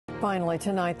Finally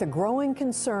tonight, the growing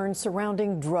concern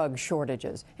surrounding drug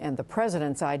shortages and the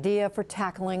president's idea for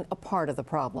tackling a part of the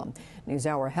problem.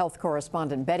 NewsHour health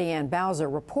correspondent Betty Ann Bowser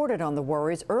reported on the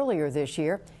worries earlier this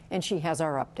year, and she has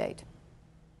our update.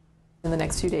 In the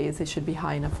next few days, they should be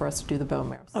high enough for us to do the bone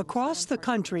marrow. Across the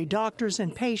country, doctors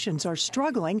and patients are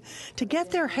struggling to get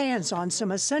their hands on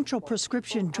some essential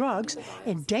prescription drugs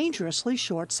in dangerously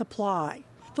short supply.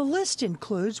 The list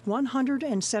includes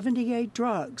 178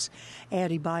 drugs,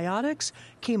 antibiotics,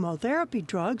 chemotherapy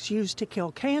drugs used to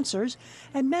kill cancers,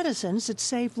 and medicines that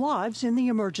save lives in the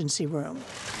emergency room.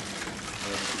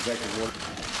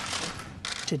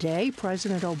 Today,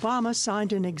 President Obama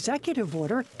signed an executive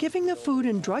order giving the Food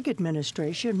and Drug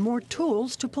Administration more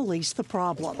tools to police the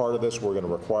problem. As part of this, we're going to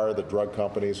require the drug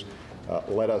companies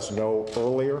let us know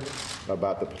earlier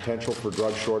about the potential for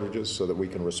drug shortages so that we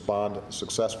can respond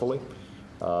successfully.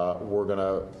 We're going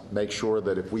to make sure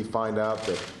that if we find out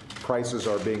that prices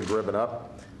are being driven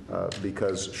up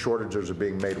because shortages are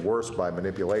being made worse by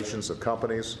manipulations of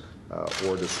companies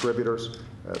or distributors,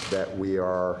 that we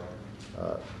are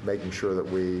making sure that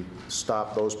we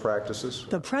stop those practices.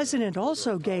 The president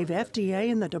also gave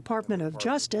FDA and the Department of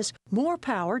Justice more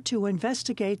power to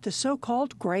investigate the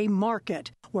so-called gray market,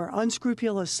 where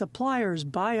unscrupulous suppliers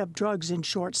buy up drugs in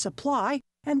short supply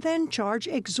and then charge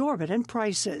exorbitant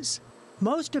prices.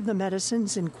 Most of the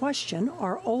medicines in question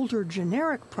are older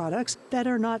generic products that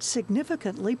are not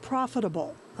significantly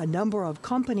profitable. A number of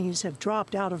companies have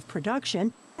dropped out of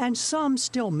production, and some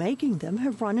still making them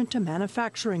have run into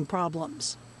manufacturing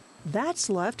problems. That's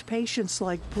left patients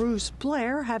like Bruce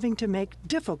Blair having to make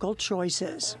difficult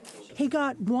choices. He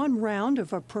got one round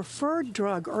of a preferred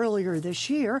drug earlier this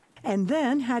year and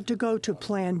then had to go to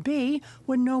Plan B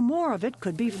when no more of it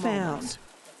could be found.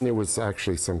 There was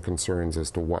actually some concerns as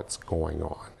to what's going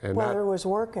on. And whether it was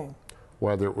working.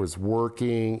 Whether it was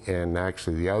working, and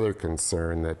actually the other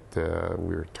concern that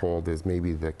we were told is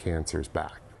maybe the cancer's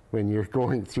back. When you're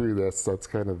going through this, that's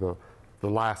kind of the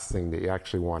last thing that you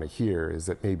actually want to hear, is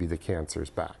that maybe the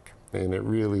cancer's back. And it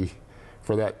really,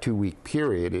 for that 2-week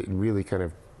period, it really kind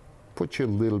of put you a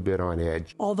little bit on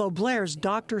edge. Although Blair's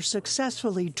doctor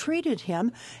successfully treated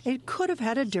him, it could have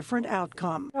had a different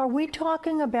outcome. Are we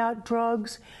talking about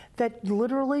drugs that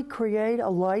literally create a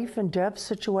life and death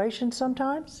situation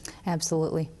sometimes?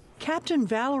 Absolutely. Captain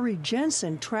Valerie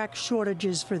Jensen tracks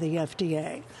shortages for the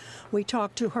FDA. We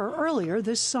talked to her earlier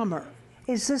this summer.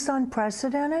 Is this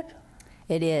unprecedented?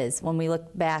 It is. When we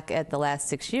look back at the last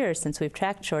 6 years since we've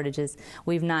tracked shortages,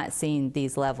 we've not seen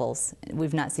these levels.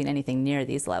 We've not seen anything near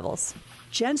these levels.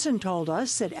 Jensen told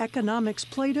us that economics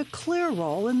played a clear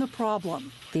role in the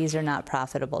problem. These are not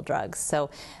profitable drugs. So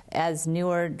as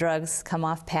newer drugs come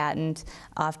off patent,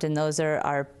 often those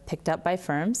are picked up by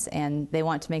firms, and they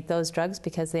want to make those drugs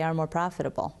because they are more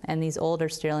profitable. And these older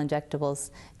sterile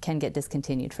injectables can get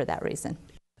discontinued for that reason.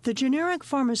 The Generic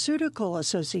Pharmaceutical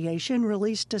Association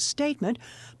released a statement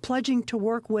pledging to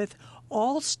work with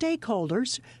all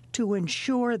stakeholders to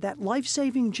ensure that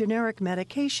life-saving generic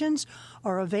medications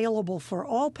are available for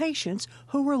all patients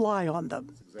who rely on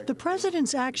them. The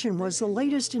president's action was the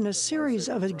latest in a series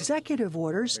of executive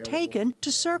orders taken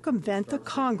to circumvent the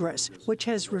Congress, which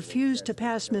has refused to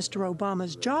pass Mr.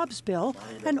 Obama's jobs bill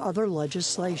and other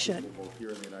legislation.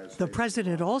 The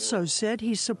president also said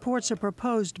he supports a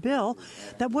proposed bill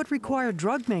that would require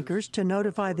drug makers to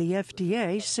notify the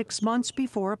FDA 6 months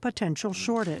before a potential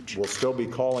shortage. We'll still be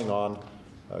calling on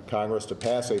Congress to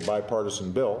pass a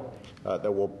bipartisan bill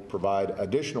that will provide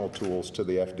additional tools to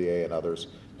the FDA and others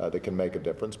that can make a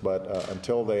difference. But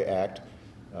until they act,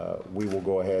 we will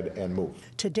go ahead and move.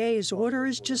 Today's order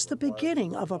is just the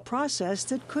beginning of a process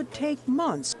that could take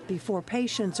months before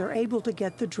patients are able to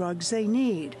get the drugs they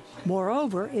need.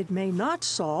 Moreover, it may not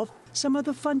solve some of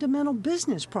the fundamental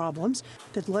business problems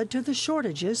that led to the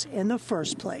shortages in the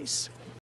first place.